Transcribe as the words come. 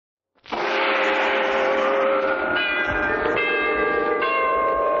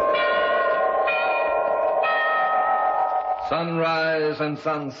Sunrise and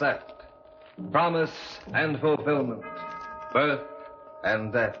sunset, promise and fulfillment, birth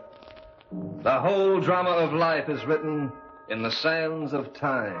and death. The whole drama of life is written in the sands of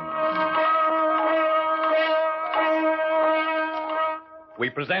time. We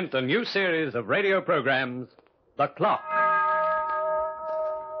present a new series of radio programs, The Clock.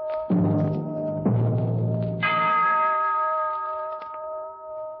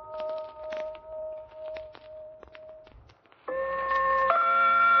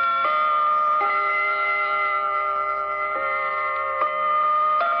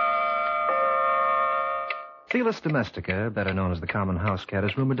 Felis domestica, better known as the common house cat,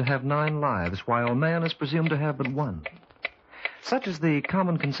 is rumored to have 9 lives, while man is presumed to have but 1. Such is the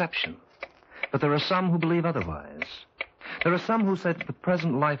common conception. But there are some who believe otherwise. There are some who say that the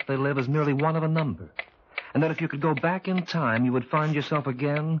present life they live is merely one of a number, and that if you could go back in time, you would find yourself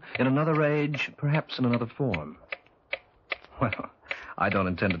again in another age, perhaps in another form. Well, I don't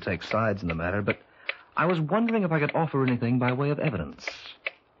intend to take sides in the matter, but I was wondering if I could offer anything by way of evidence.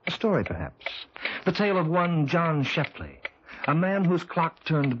 A story, perhaps. The tale of one John Shepley, a man whose clock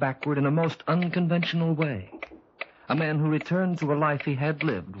turned backward in a most unconventional way. A man who returned to a life he had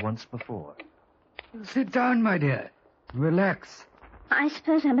lived once before. Sit down, my dear. Relax. I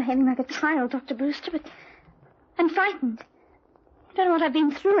suppose I'm behaving like a child, Dr. Brewster, but I'm frightened. I don't know what I've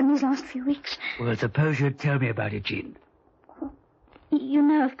been through in these last few weeks. Well, suppose you tell me about it, Jean. Well, you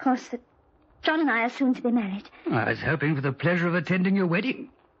know, of course, that John and I are soon to be married. I was hoping for the pleasure of attending your wedding.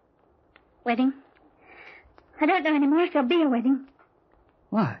 Wedding? I don't know anymore if there'll be a wedding.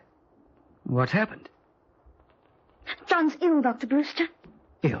 Why? What happened? John's ill, Dr. Brewster.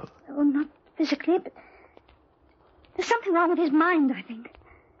 Ill? Oh, not physically, but there's something wrong with his mind, I think.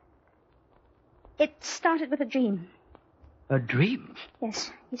 It started with a dream. A dream? Yes,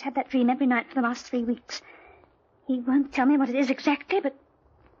 he's had that dream every night for the last 3 weeks. He won't tell me what it is exactly, but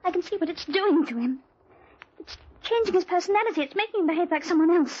I can see what it's doing to him. It's changing his personality. It's making him behave like someone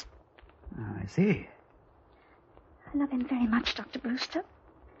else. I see. I love him very much, Dr. Brewster.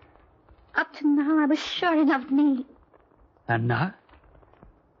 Up to now, I was sure he loved me. And now?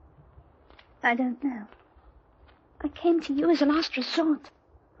 I don't know. I came to you as a last resort.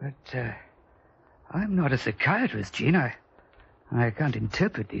 But, I'm not a psychiatrist, Jean. I can't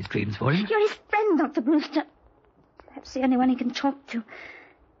interpret these dreams for him. You're his friend, Dr. Brewster. Perhaps the only one he can talk to.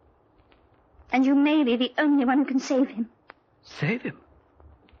 And you may be the only one who can save him. Save him?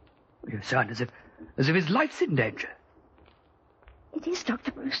 You sound as if his life's in danger. It is,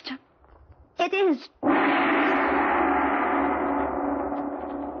 Dr. Brewster. It is.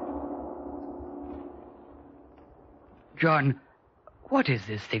 John, what is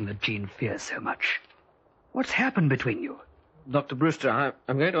this thing that Jean fears so much? What's happened between you? Dr. Brewster,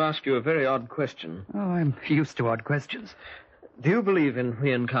 I'm going to ask you a very odd question. Oh, I'm used to odd questions. Do you believe in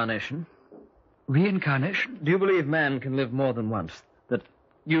reincarnation? Reincarnation? Do you believe man can live more than once? That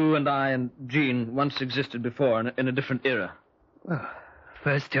you and I and Jean once existed before in a different era? Well,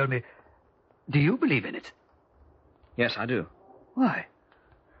 first tell me, do you believe in it? Yes, I do. Why?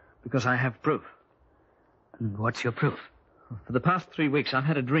 Because I have proof. And what's your proof? For the past 3 weeks, I've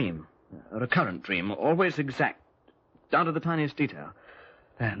had a dream. A recurrent dream, always exact, down to the tiniest detail.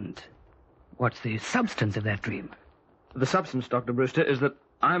 And what's the substance of that dream? The substance, Dr. Brewster, is that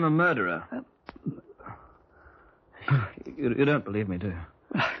I'm a murderer. You don't believe me, do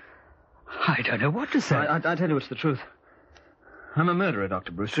you? I don't know what to say. I tell you it's the truth. I'm a murderer,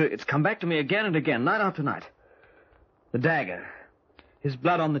 Dr. Brewster. It's come back to me again and again, night after night. The dagger. His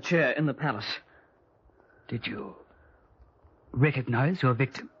blood on the chair in the palace. Did you recognize your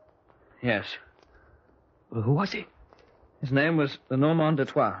victim? Yes. Well, who was he? His name was the Normand de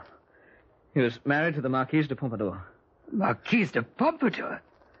Troyes. He was married to the Marquise de Pompadour. Marquise de Pompadour?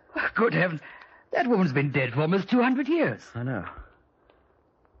 Good heavens. That woman's been dead for almost 200 years. I know.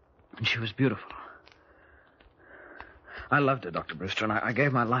 And she was beautiful. I loved her, Dr. Brewster, and I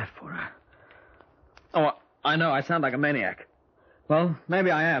gave my life for her. Oh, I know, I sound like a maniac. Well,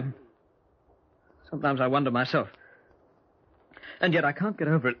 maybe I am. Sometimes I wonder myself. And yet I can't get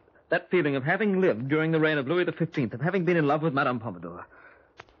over it. That feeling of having lived during the reign of Louis XV, of having been in love with Madame Pompadour.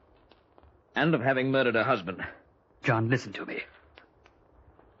 And of having murdered her husband. John, listen to me.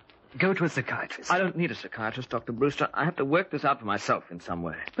 Go to a psychiatrist. I don't need a psychiatrist, Dr. Brewster. I have to work this out for myself in some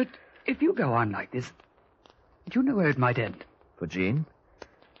way. But if you go on like this, do you know where it might end? For Jean?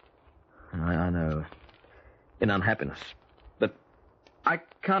 I know. In unhappiness. But I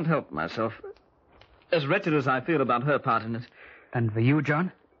can't help myself. As wretched as I feel about her part in it. And for you,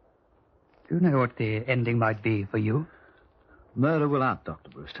 John? Do you know what the ending might be for you? Murder will out, Dr.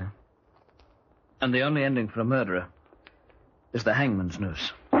 Brewster. And the only ending for a murderer is the hangman's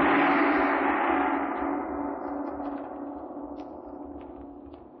noose.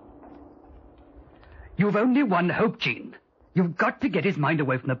 You've only one hope, Jean. You've got to get his mind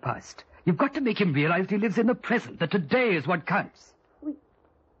away from the past. You've got to make him realize he lives in the present, that today is what counts. We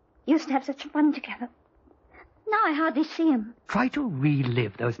used to have such fun together. Now I hardly see him. Try to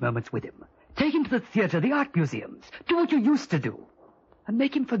relive those moments with him. Take him to the theater, the art museums. Do what you used to do. And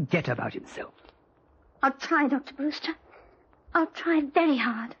make him forget about himself. I'll try, Dr. Brewster. I'll try very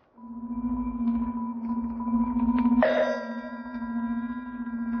hard.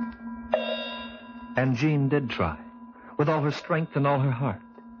 And Jean did try, with all her strength and all her heart.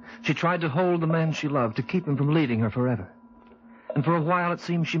 She tried to hold the man she loved, to keep him from leaving her forever. And for a while it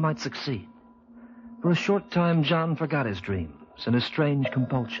seemed she might succeed. For a short time, John forgot his dreams and his strange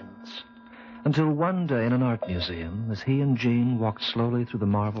compulsions, until one day in an art museum, as he and Jean walked slowly through the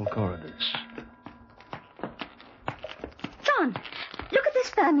marble corridors. John, look at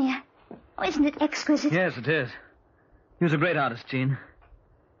this Vermeer. Oh, isn't it exquisite? Yes, it is. He was a great artist, Jean.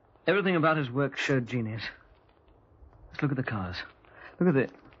 Everything about his work showed genius. Just look at the colors. Look at the...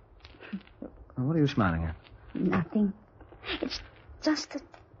 What are you smiling at? Nothing. It's just that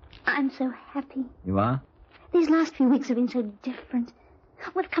I'm so happy. You are? These last few weeks have been so different.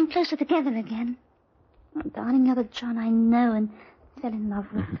 We've come closer together again. Oh, darling, you're the John I know and fell in love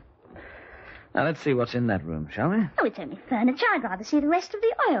with. Now, let's see what's in that room, shall we? Oh, it's only furniture. I'd rather see the rest of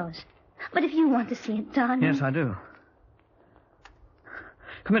the oils. But if you want to see it, darling... Yes, I do.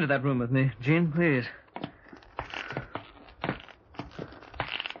 Come into that room with me, Jean, please.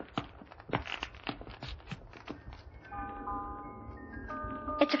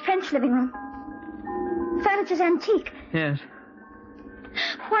 It's a French living room. Furniture's antique. Yes.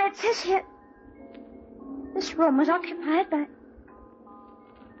 Why, it says here... This room was occupied by...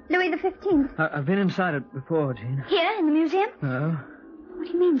 Louis XV. I've been inside it before, Jean. Here, in the museum? No. What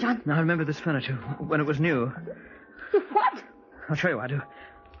do you mean, John? Now, I remember this furniture when it was new. You what? I'll show you I do.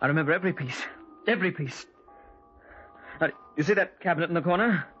 I remember every piece. Every piece. Now, you see that cabinet in the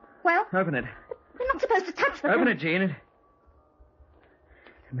corner? Well? Open it. We're not supposed to touch them. Open it, Jean. It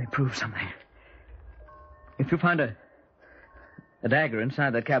may prove something. If you find a dagger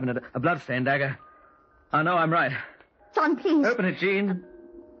inside that cabinet, a bloodstained dagger, I'll know I'm right. John, please. Open it, Jean.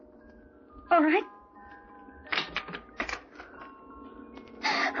 All right.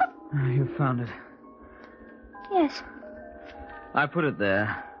 You found it. Yes. I put it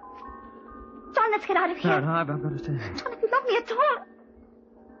there. John, let's get out of here. No, I've got to stay. John, if you love me at all...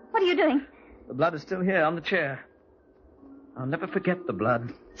 What are you doing? The blood is still here on the chair. I'll never forget the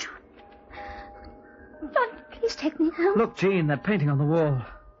blood. John, please take me home. Look, Jean, that painting on the wall.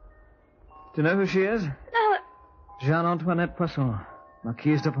 Do you know who she is? No. Jeanne-Antoinette Poisson,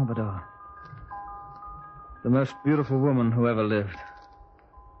 Marquise de Pompadour. The most beautiful woman who ever lived.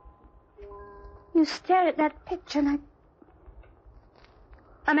 You stare at that picture like...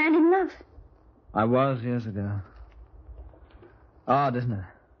 a man in love. I was years ago. Odd, isn't it?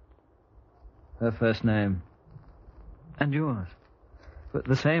 Her first name. And yours. But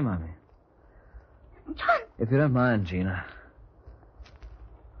the same, I mean. John! If you don't mind, Gina,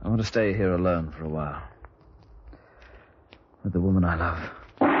 I want to stay here alone for a while. With the woman I love.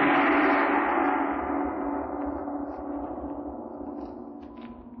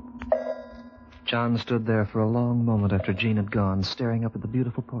 John stood there for a long moment after Jean had gone, staring up at the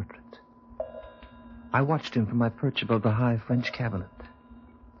beautiful portrait. I watched him from my perch above the high French cabinet.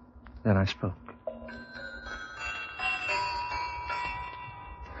 Then I spoke.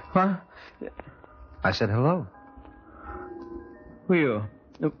 What? I said hello. Who are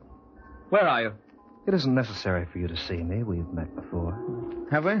you? Where are you? It isn't necessary for you to see me. We've met before.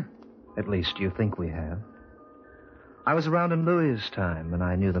 Have we? At least you think we have. I was around in Louis's time, and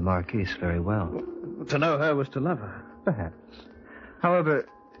I knew the Marquise very well. To know her was to love her. Perhaps. However,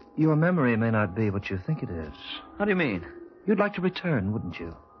 your memory may not be what you think it is. How do you mean? You'd like to return, wouldn't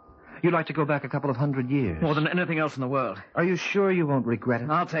you? You'd like to go back a couple of 100 years. More than anything else in the world. Are you sure you won't regret it?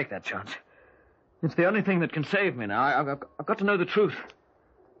 I'll take that chance. It's the only thing that can save me now. I've got to know the truth.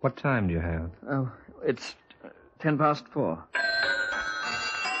 What time do you have? Oh, it's 4:10.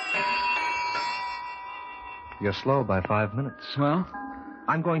 You're slow by 5 minutes. Well?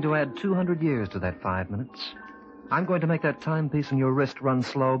 I'm going to add 200 years to that 5 minutes. I'm going to make that timepiece on your wrist run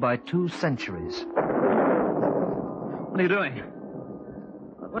slow by 2 centuries. What are you doing?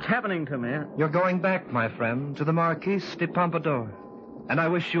 What's happening to me? You're going back, my friend, to the Marquise de Pompadour. And I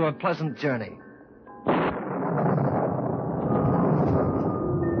wish you a pleasant journey.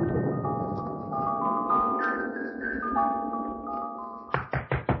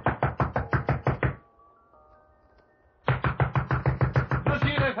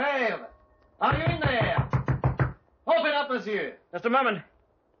 monsieur. Just a moment.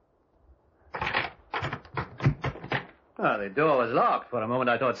 Oh, the door was locked. For a moment,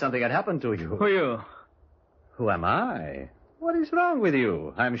 I thought something had happened to you. Who are you? Who am I? What is wrong with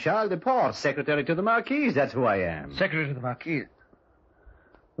you? I'm Charles Deporte, secretary to the Marquise. That's who I am. Secretary to the Marquise.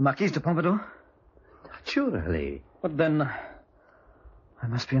 The Marquise de Pompadour? Naturally. But then, I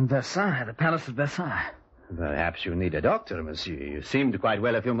must be in Versailles, the palace of Versailles. Perhaps you need a doctor, monsieur. You seemed quite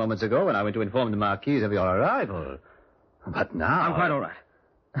well a few moments ago when I went to inform the Marquise of your arrival. But now... I'm quite all right.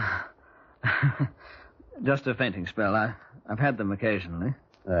 Just a fainting spell. I've had them occasionally.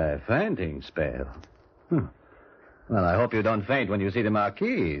 A fainting spell? Well, I hope you don't faint when you see the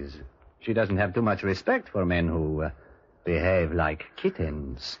Marquise. She doesn't have too much respect for men who behave like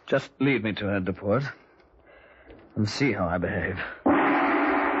kittens. Just lead me to her, Deporte, and see how I behave.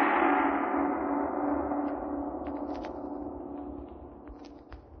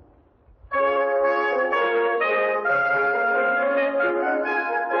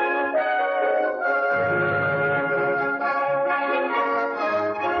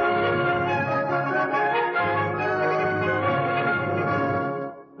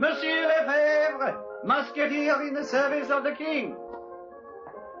 Monsieur Lefebvre, musketeer in the service of the king.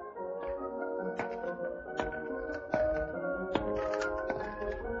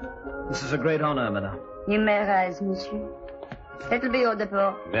 This is a great honor, madame. You may rise, monsieur. It'll be au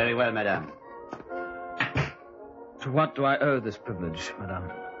depot. Very well, madame. To what do I owe this privilege,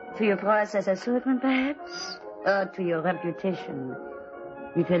 madame? To your prowess as a servant, perhaps? Or to your reputation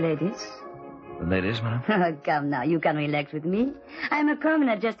with the ladies? The ladies, madame? Come now, you can relax with me. I'm a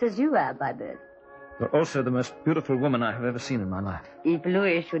commoner just as you are by birth. You're also the most beautiful woman I have ever seen in my life. If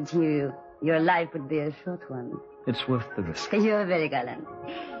Louis should hear you, your life would be a short one. It's worth the risk. You're very gallant.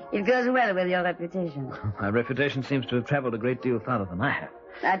 It goes well with your reputation. My reputation seems to have traveled a great deal farther than I have.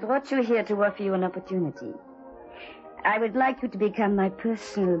 I brought you here to offer you an opportunity. I would like you to become my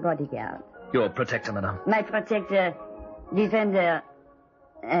personal bodyguard. Your protector, madame. My protector, defender,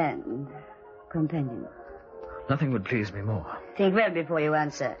 and companion. Nothing would please me more. Think well before you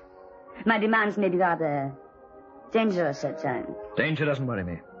answer. My demands may be rather dangerous at times. Danger doesn't worry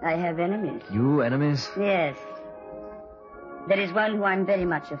me. I have enemies. You enemies? Yes. There is one who I'm very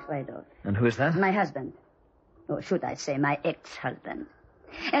much afraid of. And who is that? My husband. Or should I say, my ex-husband.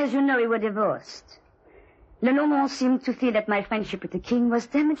 As you know, we were divorced. Le Normand seemed to feel that my friendship with the king was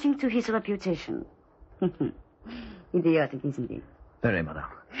damaging to his reputation. Idiotic, isn't he? Very, madame.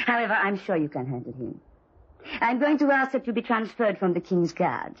 However, I'm sure you can handle him. I'm going to ask that you be transferred from the king's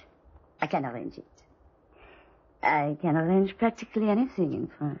guard. I can arrange it. I can arrange practically anything in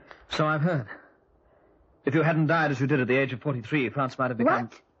France. So I've heard. If you hadn't died as you did at the age of 43, France might have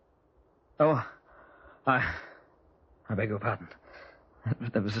become... What? Oh, I beg your pardon.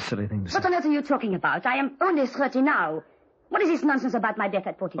 That was a silly thing to say. What on earth are you talking about? I am only 30 now. What is this nonsense about my death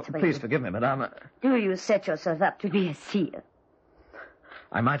at 43? Oh, please forgive me, madame. Do you set yourself up to be a seer?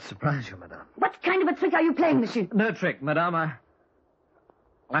 I might surprise you, madame. What kind of a trick are you playing, monsieur? No trick, madame.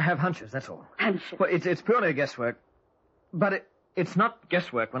 I have hunches, that's all. Hunches? Well, it's purely guesswork. But it's not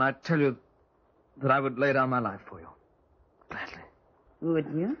guesswork when I tell you that I would lay down my life for you. Gladly. Would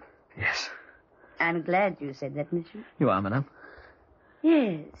you? Yes. I'm glad you said that, monsieur. You are, madame.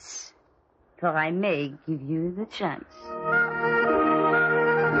 Yes. For I may give you the chance.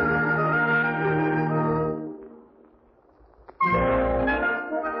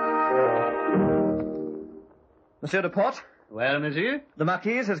 Monsieur Deporte? Well, monsieur? The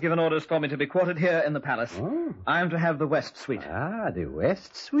Marquise has given orders for me to be quartered here in the palace. Oh. I am to have the West Suite. Ah, the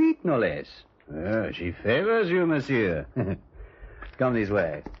West Suite, no less. She favors you, monsieur. Come this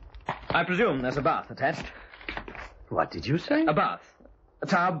way. I presume there's a bath attached. What did you say? A bath. A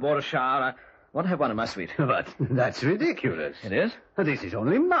tub or a shower. I want to have one in my suite. But that's ridiculous. It is? This is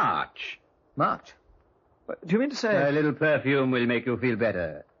only March. March? What, do you mean to say... A little perfume will make you feel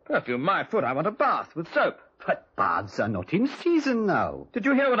better. Perfume, my foot. I want a bath with soap. But baths are not in season now. Did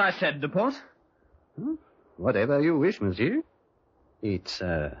you hear what I said, Deporte? Whatever you wish, monsieur. It's,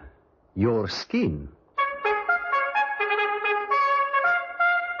 your skin.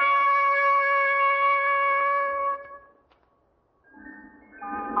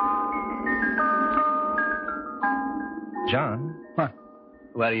 John? What?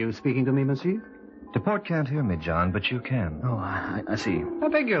 Were you speaking to me, monsieur? Deporte can't hear me, John, but you can. Oh, I see. I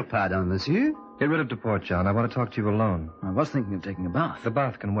beg your pardon, monsieur. Get rid of Deporte, John. I want to talk to you alone. I was thinking of taking a bath. The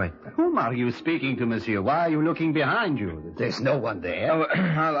bath can wait. Whom are you speaking to, monsieur? Why are you looking behind you? There's no one there. Oh,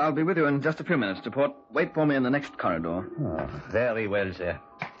 I'll be with you in just a few minutes, Deporte. Wait for me in the next corridor. Oh, very well, sir.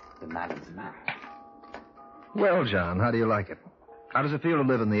 The man is mad. Well, John, how do you like it? How does it feel to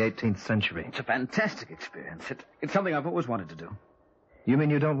live in the 18th century? It's a fantastic experience. It's something I've always wanted to do. You mean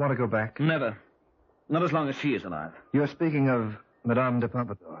you don't want to go back? Never. Not as long as she is alive. You're speaking of Madame de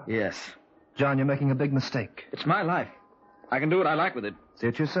Pompadour. Yes. John, you're making a big mistake. It's my life. I can do what I like with it. See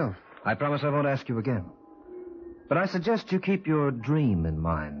it yourself. I promise I won't ask you again. But I suggest you keep your dream in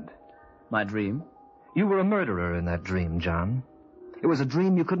mind. My dream? You were a murderer in that dream, John. It was a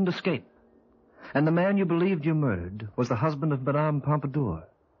dream you couldn't escape. And the man you believed you murdered was the husband of Madame Pompadour.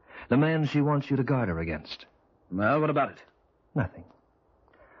 The man she wants you to guard her against. Well, what about it? Nothing.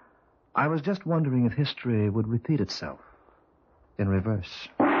 I was just wondering if history would repeat itself in reverse.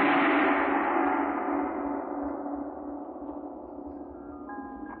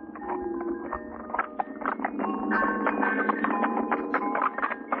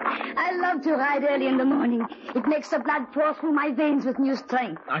 I love to ride early in the morning. It makes the blood pour through my veins with new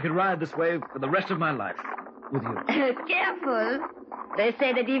strength. I could ride this way for the rest of my life. With you. Careful. They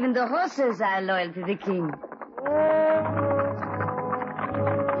say that even the horses are loyal to the king.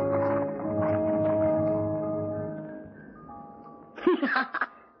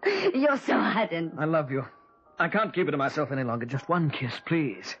 You're so ardent. I love you. I can't keep it to myself any longer. Just one kiss,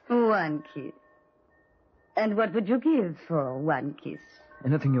 please. One kiss. And what would you give for one kiss?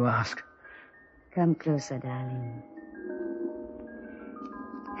 Anything you ask. Come closer, darling.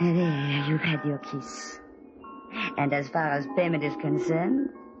 There, you've had your kiss. And as far as payment is concerned,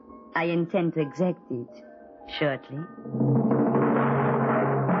 I intend to exact it shortly.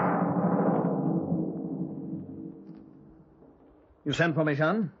 You sent for me,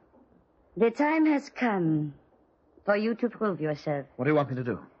 Jean? The time has come for you to prove yourself. What do you want me to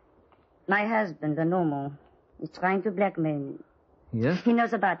do? My husband, the normal, is trying to blackmail me. Yes? He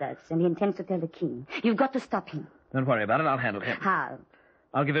knows about us, and he intends to tell the king. You've got to stop him. Don't worry about it. I'll handle him. How?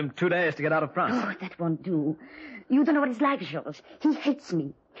 I'll give him 2 days to get out of France. Oh, that won't do. You don't know what he's like, Georges. He hates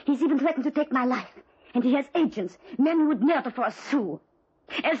me. He's even threatened to take my life. And he has agents, men who would murder for a sou.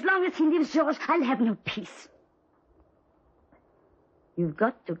 As long as he lives, Georges, I'll have no peace. You've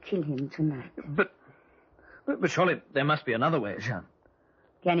got to kill him tonight. But surely there must be another way, Jean.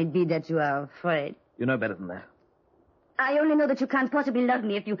 Can it be that you are afraid? You know better than that. I only know that you can't possibly love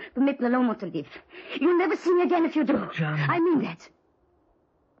me if you permit Lalomo to live. You'll never see me again if you do. Jean. I mean that.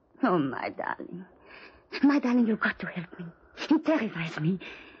 Oh, my darling. My darling, you've got to help me. He terrifies me.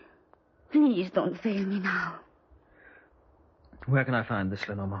 Please don't fail me now. Where can I find this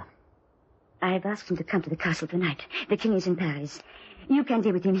Lenomo? I've asked him to come to the castle tonight. The king is in Paris. You can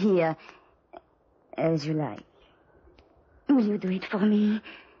deal with him here as you like. Will you do it for me?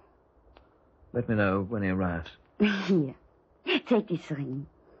 Let me know when he arrives. Here. Take this ring.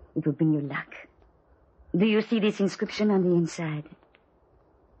 It will bring you luck. Do you see this inscription on the inside?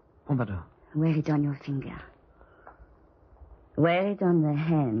 Pompadour. Wear it on your finger. Wear it on the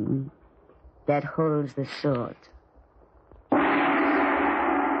hand that holds the sword.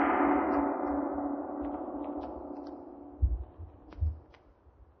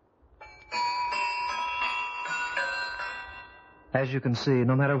 As you can see,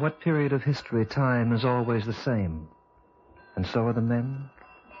 no matter what period of history, time is always the same. And so are the men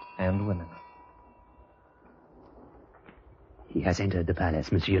and women. He has entered the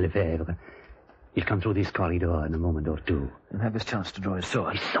palace, Monsieur Lefebvre. He'll come through this corridor in a moment or two. And have his chance to draw his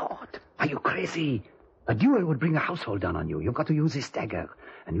sword. His sword? Are you crazy? A duel would bring a household down on you. You've got to use his dagger,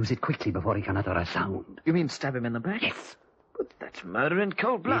 and use it quickly before he can utter a sound. You mean stab him in the back? Yes. But that's murder in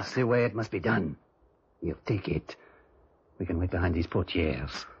cold blood. That's the way it must be done. You take it. We can wait behind these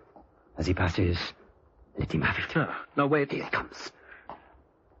portieres. As he passes, let him have it. No, wait. Here he comes.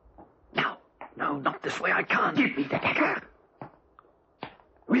 Now. No, not this way. I can't. Give me the dagger.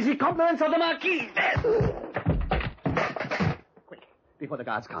 With the compliments of the Marquis. Quick, before the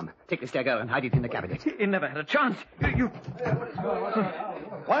guards come. Take this dagger and hide it in the cabinet. He never had a chance. You...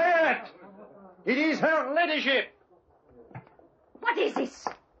 Quiet! It is her ladyship. What is this?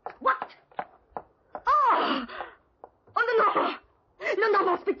 What? Oh! Oh,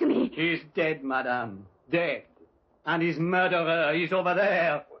 no, speak to me. He's dead, madame. Dead. And his murderer is over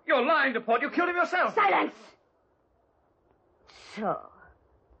there. You're lying, Deport. You killed him yourself. Silence! So,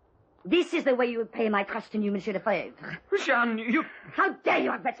 this is the way you repay my trust in you, Monsieur Lefebvre. Jean, you... How dare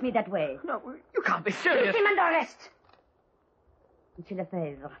you address me that way? No, you can't be serious. Keep him under arrest. Monsieur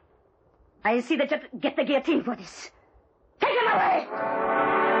Lefebvre, I see that you get the guillotine for this. Take him away!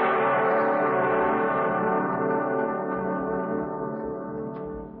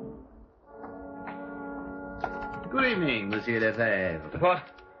 Good evening, Monsieur Lefebvre. What?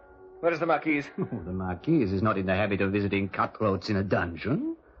 Where is the Marquise? Oh, the Marquise is not in the habit of visiting cutthroats in a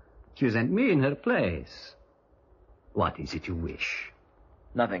dungeon. She sent me in her place. What is it you wish?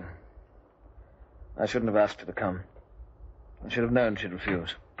 Nothing. I shouldn't have asked her to come. I should have known she'd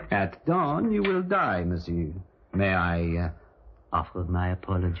refuse. At dawn, you will die, monsieur. May I offer my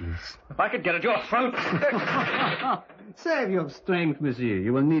apologies? If I could get at your throat... Save your strength, monsieur.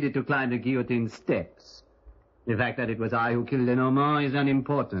 You will need it to climb the guillotine steps. The fact that it was I who killed Lenormand is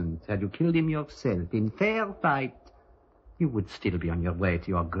unimportant. Had you killed him yourself in fair fight, you would still be on your way to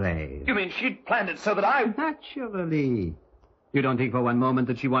your grave. You mean she'd planned it so that I... Naturally. You don't think for one moment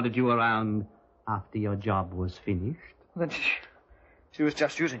that she wanted you around after your job was finished? Then she was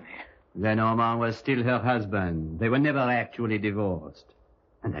just using me. Lenormand was still her husband. They were never actually divorced.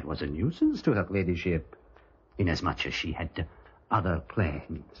 And that was a nuisance to her ladyship, inasmuch as she had other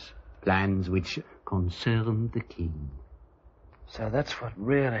plans. Plans which concerned the king. So that's what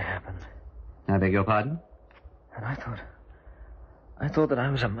really happened. I beg your pardon? And I thought that I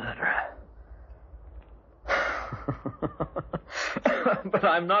was a murderer. But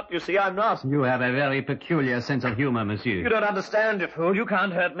I'm not, you see, I'm not. You have a very peculiar sense of humor, monsieur. You don't understand, you fool. You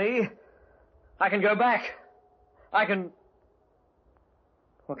can't hurt me. I can go back. I can...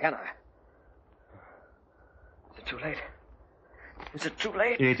 Or can I? Is it too late? Is it too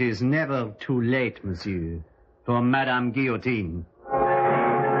late? It is never too late, monsieur, for Madame Guillotine.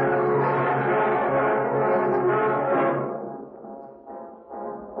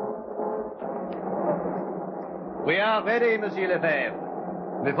 We are ready, Monsieur Lefebvre.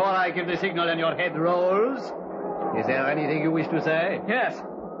 Before I give the signal and your head rolls, is there anything you wish to say? Yes.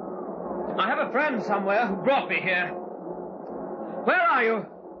 I have a friend somewhere who brought me here. Where are you?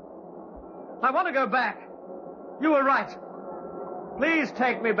 I want to go back. You were right. Please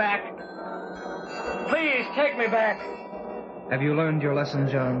take me back. Please take me back. Have you learned your lesson,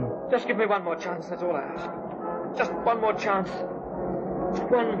 John? Just give me one more chance, that's all I ask. Just one more chance.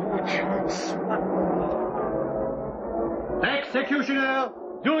 One more chance. One more. Executioner,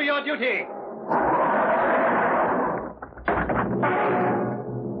 do your duty.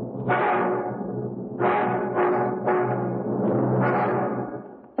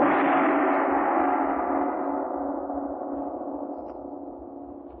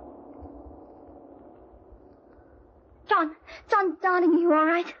 John, darling, are you all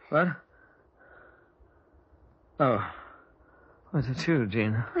right? What? Oh. Was it you,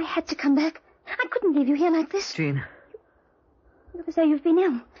 Jean? I had to come back. I couldn't leave you here like this. Jean. You look as though you've been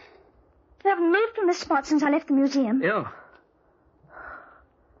ill. You haven't moved from this spot since I left the museum. Ill?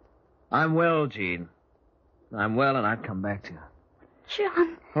 I'm well, Jean. I'm well, and I'd come back to you.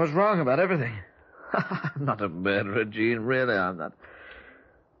 John. I was wrong about everything. I'm not a murderer, Jean. Really, I'm not.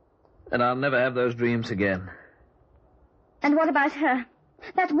 And I'll never have those dreams again. And what about her?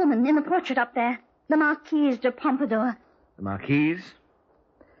 That woman in the portrait up there. The Marquise de Pompadour. The Marquise?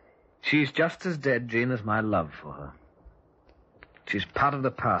 She's just as dead, Jean, as my love for her. She's part of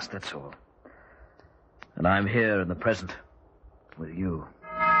the past, that's all. And I'm here in the present with you.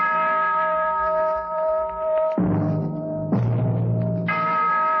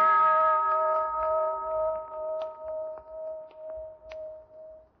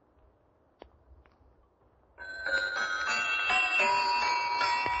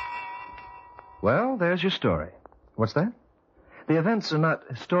 Well, there's your story. What's that? The events are not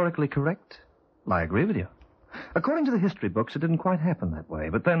historically correct? I agree with you. According to the history books, it didn't quite happen that way.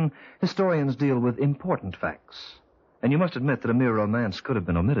 But then historians deal with important facts. And you must admit that a mere romance could have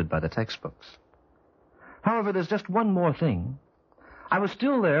been omitted by the textbooks. However, there's just one more thing. I was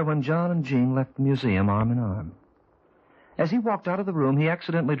still there when John and Jean left the museum arm in arm. As he walked out of the room, he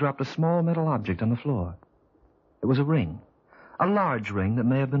accidentally dropped a small metal object on the floor. It was a ring. A large ring that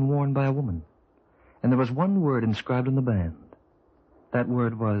may have been worn by a woman. And there was one word inscribed on the band. That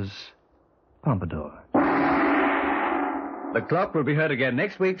word was Pompadour. The Clock will be heard again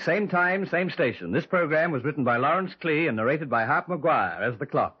next week, same time, same station. This program was written by Lawrence Klee and narrated by Hap McGuire as The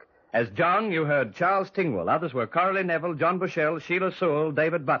Clock. As John, you heard Charles Tingwell. Others were Coralie Neville, John Bushell, Sheila Sewell,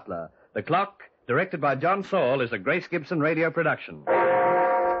 David Butler. The Clock, directed by John Saul, is a Grace Gibson radio production.